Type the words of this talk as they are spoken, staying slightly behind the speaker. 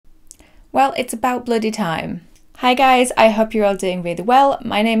Well, it's about bloody time. Hi guys, I hope you're all doing really well.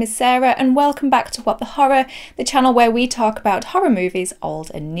 My name is Sarah and welcome back to What the Horror, the channel where we talk about horror movies old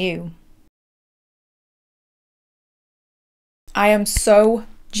and new. I am so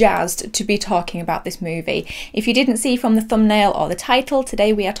jazzed to be talking about this movie. If you didn't see from the thumbnail or the title,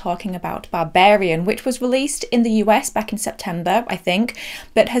 today we are talking about Barbarian, which was released in the US back in September, I think,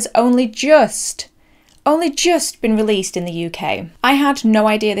 but has only just been released in the UK. I had no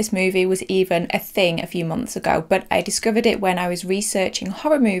idea this movie was even a thing a few months ago, but I discovered it when I was researching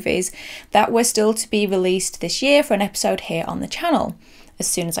horror movies that were still to be released this year for an episode here on the channel. As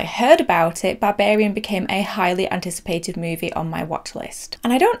soon as I heard about it, Barbarian became a highly anticipated movie on my watch list.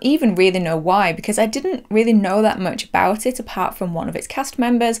 And I don't even really know why, because I didn't really know that much about it apart from one of its cast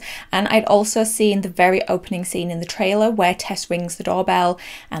members, and I'd also seen the very opening scene in the trailer where Tess rings the doorbell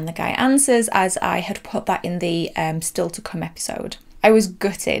and the guy answers, as I had put that in the still to come episode. I was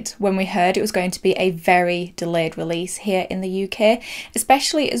gutted when we heard it was going to be a very delayed release here in the UK,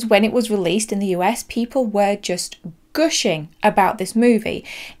 especially as when it was released in the US, people were just gushing about this movie.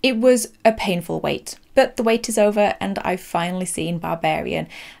 It was a painful wait, but the wait is over and I've finally seen Barbarian,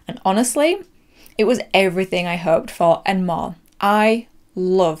 and honestly, it was everything I hoped for and more. I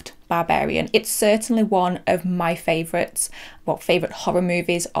loved Barbarian. It's certainly one of my favourite horror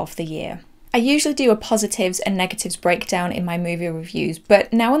movies of the year. I usually do a positives and negatives breakdown in my movie reviews,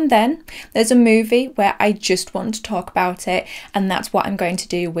 but now and then there's a movie where I just want to talk about it, and that's what I'm going to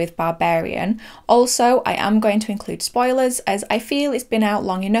do with Barbarian. Also, I am going to include spoilers, as I feel it's been out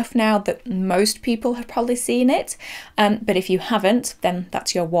long enough now that most people have probably seen it, but if you haven't, then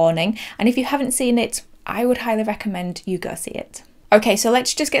that's your warning, and if you haven't seen it, I would highly recommend you go see it. Okay, so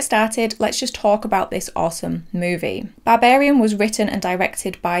let's just get started. Let's just talk about this awesome movie. Barbarian was written and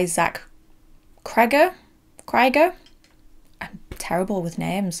directed by Zach Krieger? I'm terrible with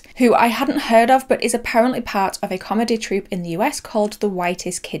names. Who I hadn't heard of, but is apparently part of a comedy troupe in the US called The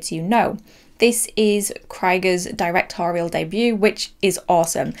Whitest Kids You Know. This is Krieger's directorial debut, which is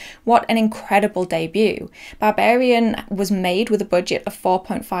awesome. What an incredible debut. Barbarian was made with a budget of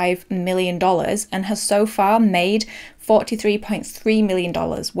 $4.5 million and has so far made $43.3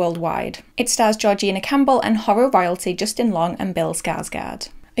 million worldwide. It stars Georgina Campbell and horror royalty Justin Long and Bill Skarsgård.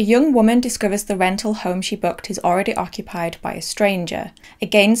 A young woman discovers the rental home she booked is already occupied by a stranger.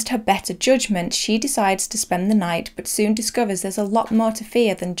 Against her better judgment, she decides to spend the night, but soon discovers there's a lot more to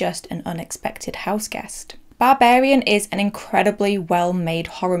fear than just an unexpected house guest. Barbarian is an incredibly well-made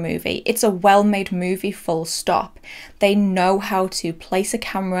horror movie. It's a well-made movie full stop. They know how to place a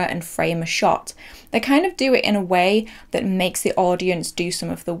camera and frame a shot. They kind of do it in a way that makes the audience do some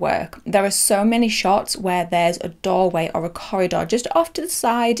of the work. There are so many shots where there's a doorway or a corridor just off to the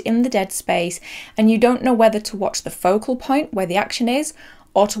side in the dead space, and you don't know whether to watch the focal point where the action is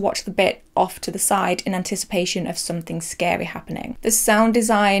or to watch the bit off to the side in anticipation of something scary happening. The sound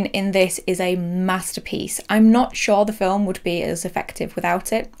design in this is a masterpiece. I'm not sure the film would be as effective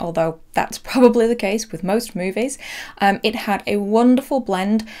without it, although that's probably the case with most movies. It had a wonderful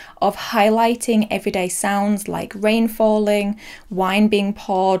blend of highlighting everyday sounds like rain falling, wine being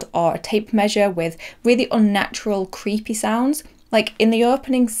poured, or a tape measure with really unnatural, creepy sounds. Like in the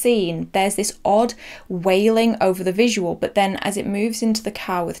opening scene, there's this odd wailing over the visual, but then as it moves into the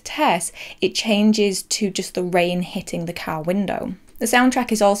car with Tess, it changes to just the rain hitting the car window. The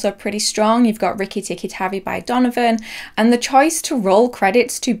soundtrack is also pretty strong. You've got Rikki Tikki Tavi by Donovan, and the choice to roll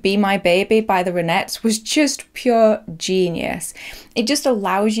credits to Be My Baby by the Ronettes was just pure genius. It just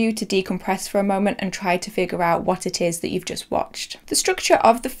allows you to decompress for a moment and try to figure out what it is that you've just watched. The structure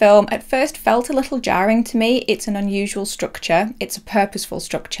of the film at first felt a little jarring to me. It's an unusual structure. It's a purposeful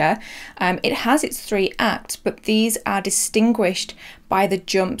structure. It has its 3 acts, but these are distinguished by the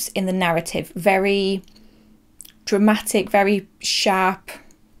jumps in the narrative. Very dramatic, very sharp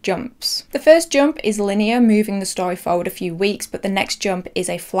jumps. The first jump is linear, moving the story forward a few weeks, but the next jump is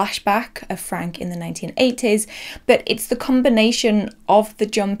a flashback of Frank in the 1980s, but it's the combination of the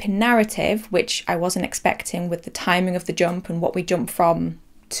jump in narrative, which I wasn't expecting with the timing of the jump and what we jump from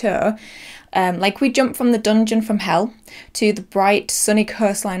to. Like we jump from the dungeon from hell to the bright sunny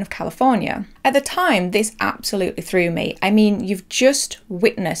coastline of California. At the time, this absolutely threw me. I mean, you've just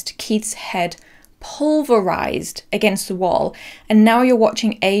witnessed Keith's head pulverized against the wall, and now you're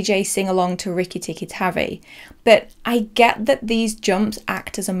watching AJ sing along to Rikki Tikki Tavi. But I get that these jumps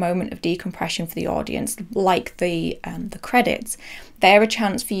act as a moment of decompression for the audience, like the credits. They're a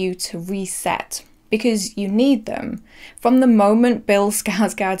chance for you to reset, because you need them. From the moment Bill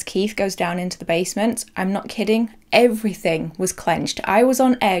Skarsgård's Keith goes down into the basement, I'm not kidding, everything was clenched. I was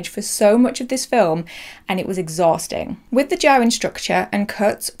on edge for so much of this film and it was exhausting. With the jarring structure and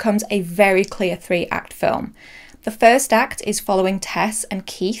cuts comes a very clear 3-act film. The first act is following Tess and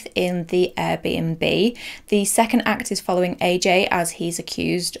Keith in the Airbnb. The second act is following AJ as he's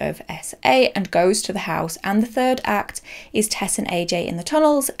accused of SA and goes to the house. And the third act is Tess and AJ in the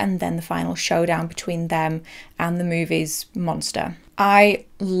tunnels, and then the final showdown between them and the movie's monster. I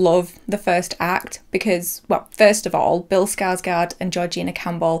love the first act because, well, first of all, Bill Skarsgård and Georgina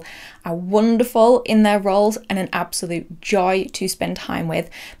Campbell are wonderful in their roles and an absolute joy to spend time with,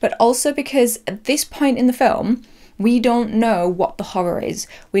 but also because at this point in the film, we don't know what the horror is.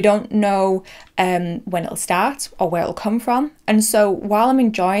 We don't know when it'll start or where it'll come from. And so while I'm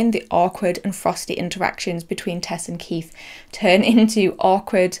enjoying the awkward and frosty interactions between Tess and Keith turn into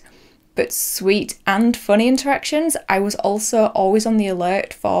awkward but sweet and funny interactions, I was also always on the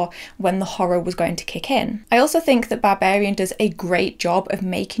alert for when the horror was going to kick in. I also think that Barbarian does a great job of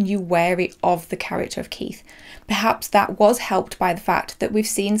making you wary of the character of Keith. Perhaps that was helped by the fact that we've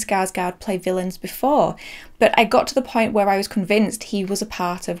seen Skarsgård play villains before, but I got to the point where I was convinced he was a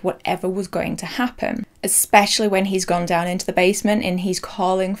part of whatever was going to happen, especially when he's gone down into the basement and he's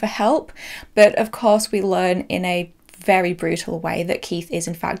calling for help. But of course we learn in a very brutal way that Keith is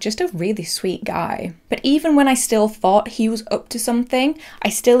in fact just a really sweet guy. But even when I still thought he was up to something, I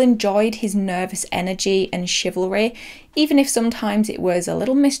still enjoyed his nervous energy and chivalry, even if sometimes it was a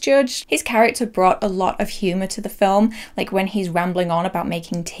little misjudged. His character brought a lot of humour to the film, like when he's rambling on about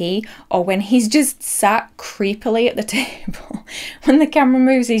making tea, or when he's just sat creepily at the table. When the camera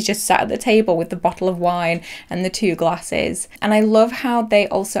moves, he's just sat at the table with the bottle of wine and the 2 glasses. And I love how they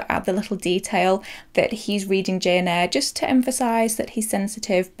also add the little detail that he's reading Jane Eyre just to emphasise that he's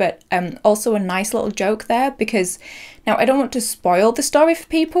sensitive, but also a nice little joke there, because now I don't want to spoil the story for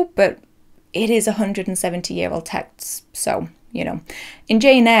people, but it is a 170-year-old text, so, you know. In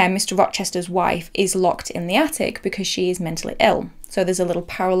Jane Eyre, Mr. Rochester's wife is locked in the attic because she is mentally ill. So there's a little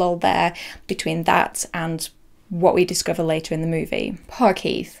parallel there between that and what we discover later in the movie. Poor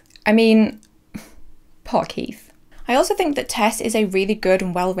Keith. I mean, poor Keith. I also think that Tess is a really good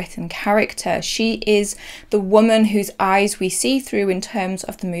and well-written character. She is the woman whose eyes we see through in terms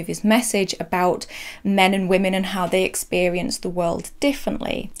of the movie's message about men and women and how they experience the world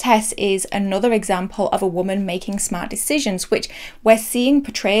differently. Tess is another example of a woman making smart decisions, which we're seeing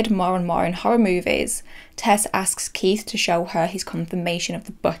portrayed more and more in horror movies. Tess asks Keith to show her his confirmation of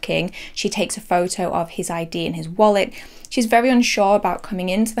the booking. She takes a photo of his ID in his wallet. She's very unsure about coming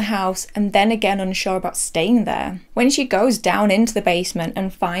into the house and then again unsure about staying there. When she goes down into the basement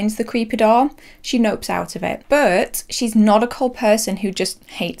and finds the creepy door, she nopes out of it. But she's not a cold person who just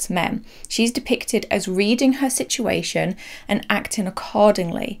hates men. She's depicted as reading her situation and acting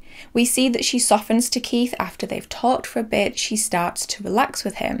accordingly. We see that she softens to Keith after they've talked for a bit. She starts to relax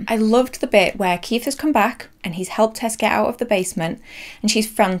with him. I loved the bit where Keith has come back and he's helped Tess get out of the basement, and she's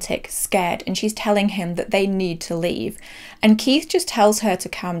frantic, scared, and she's telling him that they need to leave. And Keith just tells her to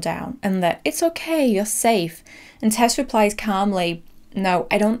calm down and that it's okay, you're safe. And Tess replies calmly, "No,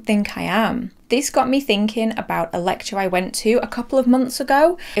 I don't think I am." This got me thinking about a lecture I went to a couple of months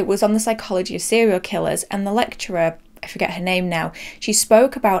ago. It was on the psychology of serial killers, and the lecturer, I forget her name now, she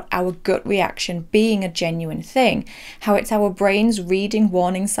spoke about our gut reaction being a genuine thing, how it's our brains reading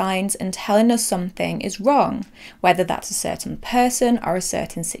warning signs and telling us something is wrong, whether that's a certain person or a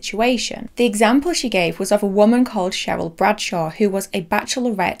certain situation. The example she gave was of a woman called Cheryl Bradshaw, who was a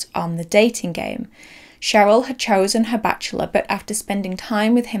bachelorette on The Dating Game. Cheryl had chosen her bachelor, but after spending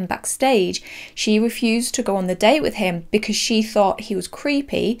time with him backstage, she refused to go on the date with him because she thought he was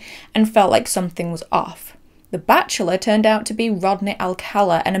creepy and felt like something was off. The bachelor turned out to be Rodney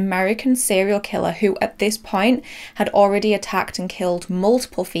Alcala, an American serial killer who at this point had already attacked and killed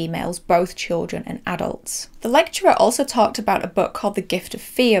multiple females, both children and adults. The lecturer also talked about a book called The Gift of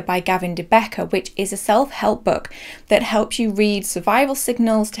Fear by Gavin DeBecker, which is a self-help book that helps you read survival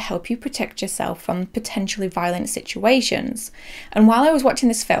signals to help you protect yourself from potentially violent situations. And while I was watching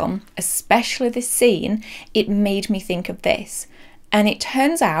this film, especially this scene, it made me think of this. And it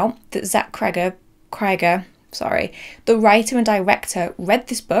turns out that Zach Cregger, the writer and director, read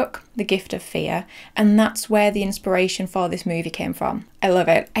this book, The Gift of Fear, and that's where the inspiration for this movie came from. I love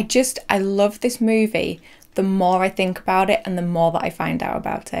it. I love this movie. The more I think about it and the more that I find out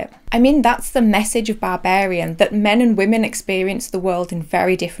about it. I mean, that's the message of Barbarian, that men and women experience the world in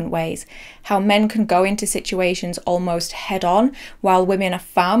very different ways. How men can go into situations almost head on, while women are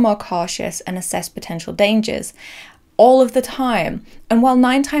far more cautious and assess potential dangers. All of the time. And while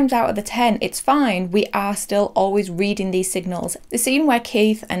 9 times out of the 10 it's fine, we are still always reading these signals. The scene where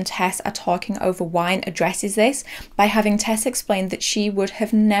Keith and Tess are talking over wine addresses this by having Tess explain that she would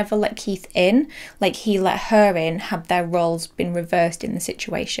have never let Keith in like he let her in had their roles been reversed in the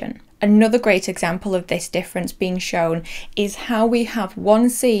situation. Another great example of this difference being shown is how we have one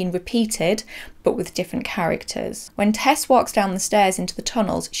scene repeated but with different characters. When Tess walks down the stairs into the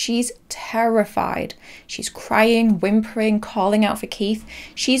tunnels, she's terrified. She's crying, whimpering, calling out for Keith.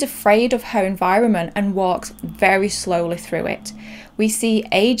 She's afraid of her environment and walks very slowly through it. We see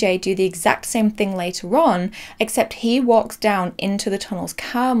AJ do the exact same thing later on, except he walks down into the tunnels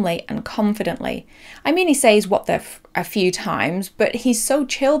calmly and confidently. I mean, he says what the f a few times, but he's so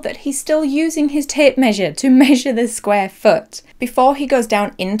chilled that he's still using his tape measure to measure the square foot. Before he goes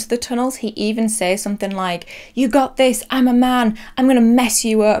down into the tunnels, he even says something like, "You got this, I'm a man, I'm gonna mess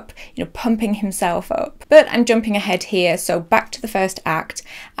you up," pumping himself up. But I'm jumping ahead here, so back to the first act.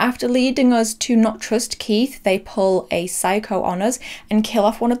 After leading us to not trust Keith, they pull a psycho on us and kill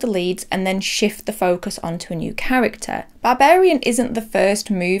off one of the leads and then shift the focus onto a new character. Barbarian isn't the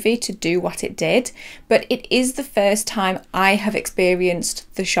first movie to do what it did, but it is the first time I have experienced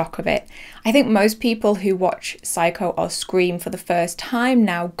the shock of it. I think most people who watch Psycho or Scream for the first time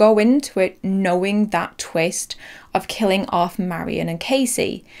now go into it knowing that twist of killing off Marion and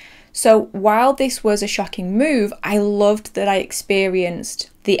Casey. So while this was a shocking move, I loved that I experienced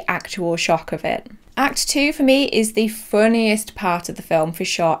the actual shock of it. Act 2 for me is the funniest part of the film for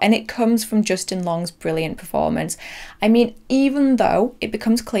sure, and it comes from Justin Long's brilliant performance. I mean, even though it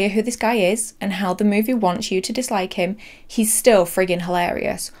becomes clear who this guy is and how the movie wants you to dislike him, he's still friggin'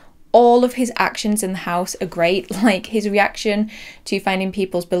 hilarious. All of his actions in the house are great, like his reaction to finding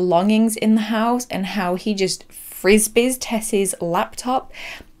people's belongings in the house and how he just frisbees Tess's laptop.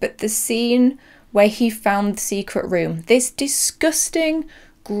 But the scene where he found the secret room, this disgusting,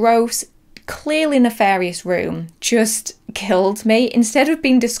 gross, clearly nefarious room, just killed me. Instead of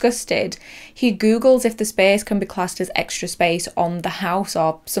being disgusted, he Googles if the space can be classed as extra space on the house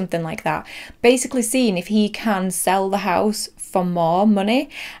or something like that. Basically seeing if he can sell the house for more money.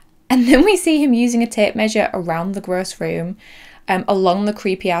 And then we see him using a tape measure around the gross room, along the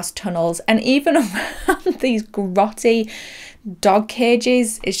creepy ass tunnels, and even around these grotty dog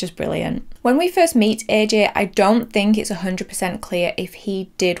cages. It's just brilliant. When we first meet AJ, I don't think it's 100% clear if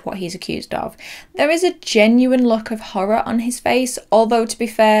he did what he's accused of. There is a genuine look of horror on his face, although to be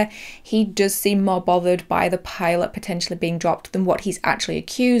fair, he does seem more bothered by the pilot potentially being dropped than what he's actually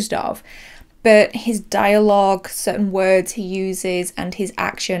accused of. But his dialogue, certain words he uses, and his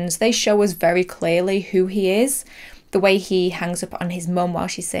actions, they show us very clearly who he is. The way he hangs up on his mum while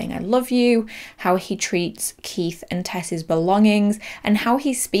she's saying "I love you," how he treats Keith and Tess's belongings, and how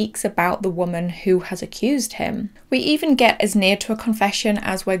he speaks about the woman who has accused him. We even get as near to a confession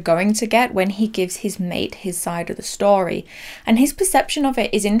as we're going to get when he gives his mate his side of the story. And his perception of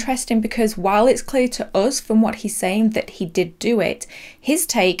it is interesting because while it's clear to us from what he's saying that he did do it, his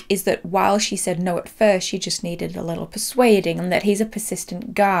take is that while she said no at first, she just needed a little persuading and that he's a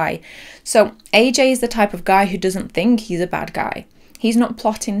persistent guy. So AJ is the type of guy who doesn't think he's a bad guy. He's not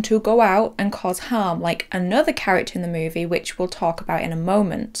plotting to go out and cause harm like another character in the movie, which we'll talk about in a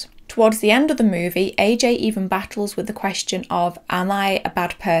moment. Towards the end of the movie, AJ even battles with the question of, am I a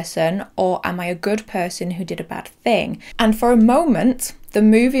bad person or am I a good person who did a bad thing? And for a moment, the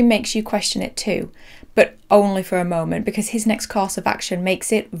movie makes you question it too, but only for a moment, because his next course of action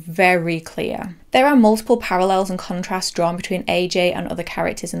makes it very clear. There are multiple parallels and contrasts drawn between AJ and other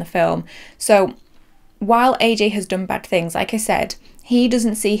characters in the film. So while AJ has done bad things, like I said, he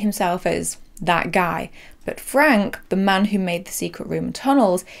doesn't see himself as that guy. But Frank, the man who made the secret room and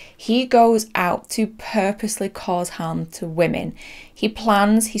tunnels, he goes out to purposely cause harm to women. He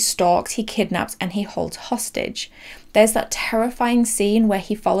plans, he stalks, he kidnaps, and he holds hostage. There's that terrifying scene where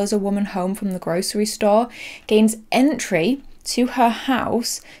he follows a woman home from the grocery store, gains entry to her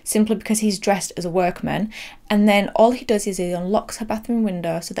house simply because he's dressed as a workman, and then all he does is he unlocks her bathroom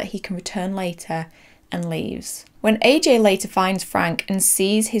window so that he can return later and leaves. When AJ later finds Frank and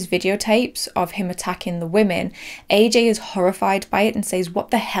sees his videotapes of him attacking the women, AJ is horrified by it and says,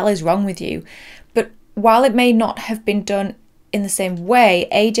 "What the hell is wrong with you?" But while it may not have been done in the same way,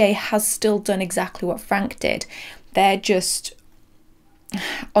 AJ has still done exactly what Frank did. They're just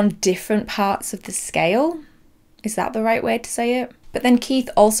on different parts of the scale. Is that the right way to say it? But then Keith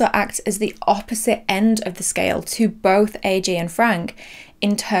also acts as the opposite end of the scale to both AJ and Frank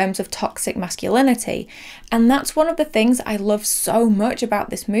in terms of toxic masculinity. And that's one of the things I love so much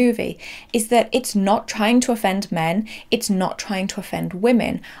about this movie, is that it's not trying to offend men, it's not trying to offend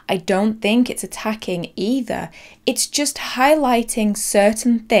women. I don't think it's attacking either. It's just highlighting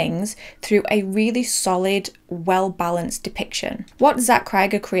certain things through a really solid, well-balanced depiction. What Zach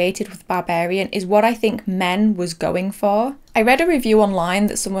Cregger created with Barbarian is what I think Men was going for. I read a review online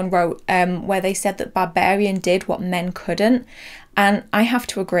that someone wrote where they said that Barbarian did what Men couldn't, and I have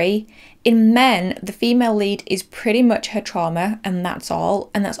to agree. In Men, the female lead is pretty much her trauma, and that's all,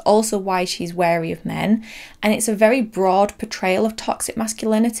 and that's also why she's wary of men. And it's a very broad portrayal of toxic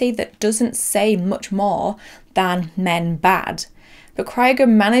masculinity that doesn't say much more than men bad. But Cregger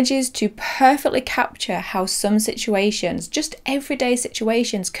manages to perfectly capture how some situations, just everyday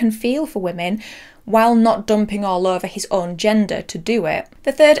situations, can feel for women, while not dumping all over his own gender to do it.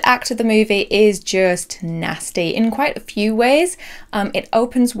 The third act of the movie is just nasty in quite a few ways. It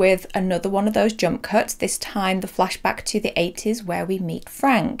opens with another one of those jump cuts, this time the flashback to the 80s where we meet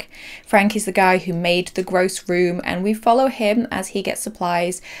Frank. Frank is the guy who made the gross room, and we follow him as he gets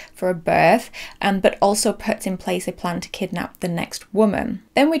supplies for a birth, but also puts in place a plan to kidnap the next woman.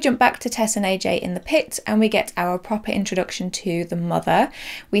 Then we jump back to Tess and AJ in the pit, and we get our proper introduction to the mother.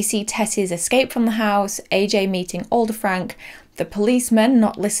 We see Tess's escape from the house, AJ meeting older Frank, the policeman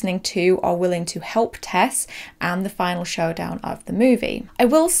not listening to or willing to help Tess, and the final showdown of the movie. I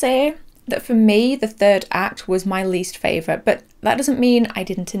will say that for me, the third act was my least favourite, but that doesn't mean I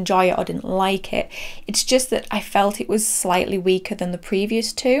didn't enjoy it or didn't like it. It's just that I felt it was slightly weaker than the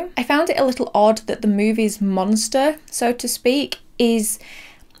previous two. I found it a little odd that the movie's monster, so to speak, is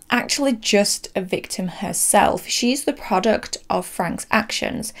actually just a victim herself. She's the product of Frank's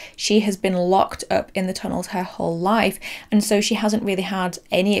actions. She has been locked up in the tunnels her whole life, and so she hasn't really had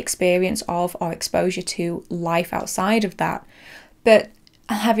any experience of or exposure to life outside of that. But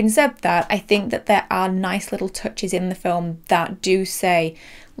having said that, I think that there are nice little touches in the film that do say,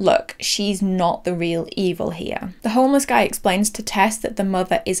 look, she's not the real evil here. The homeless guy explains to Tess that the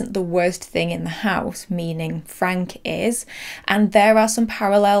mother isn't the worst thing in the house, meaning Frank is, and there are some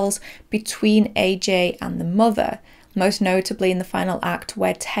parallels between AJ and the mother, most notably in the final act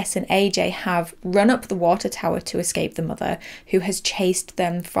where Tess and AJ have run up the water tower to escape the mother, who has chased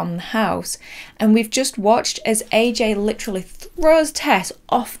them from the house. And we've just watched as AJ literally throws Tess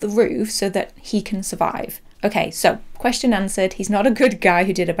off the roof so that he can survive. Okay, so question answered. He's not a good guy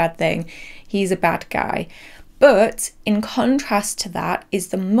who did a bad thing. He's a bad guy. But in contrast to that is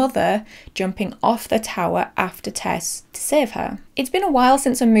the mother jumping off the tower after Tess to save her. It's been a while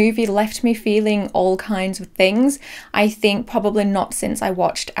since a movie left me feeling all kinds of things. I think probably not since I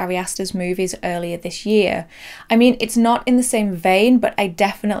watched Ari Aster's movies earlier this year. I mean, it's not in the same vein, but I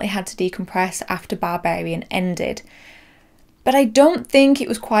definitely had to decompress after Barbarian ended. But I don't think it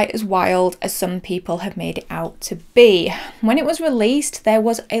was quite as wild as some people have made it out to be. When it was released, there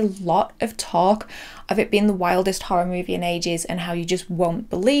was a lot of talk of it being the wildest horror movie in ages and how you just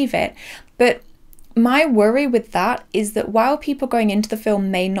won't believe it. But my worry with that is that while people going into the film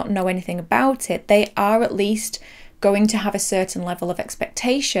may not know anything about it, they are at least going to have a certain level of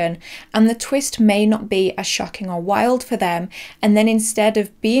expectation, and the twist may not be as shocking or wild for them, and then instead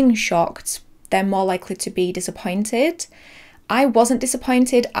of being shocked, they're more likely to be disappointed. I wasn't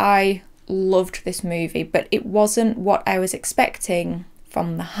disappointed. I loved this movie, but it wasn't what I was expecting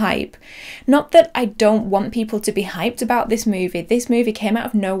from the hype. Not that I don't want people to be hyped about this movie. This movie came out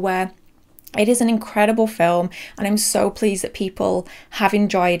of nowhere. It is an incredible film, and I'm so pleased that people have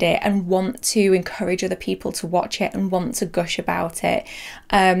enjoyed it and want to encourage other people to watch it and want to gush about it.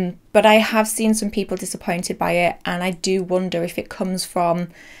 But I have seen some people disappointed by it, and I do wonder if it comes from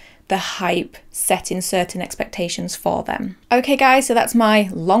the hype setting certain expectations for them. Okay guys, so that's my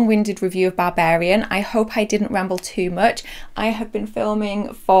long-winded review of Barbarian. I hope I didn't ramble too much. I have been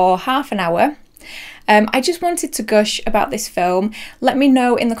filming for half an hour. I just wanted to gush about this film. Let me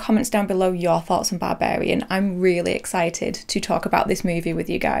know in the comments down below your thoughts on Barbarian. I'm really excited to talk about this movie with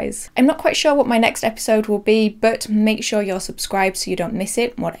you guys. I'm not quite sure what my next episode will be, but make sure you're subscribed so you don't miss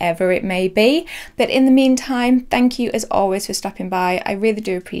it, whatever it may be. But in the meantime, thank you as always for stopping by. I really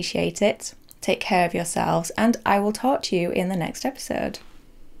do appreciate it. Take care of yourselves, and I will talk to you in the next episode.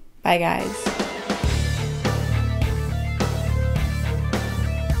 Bye guys.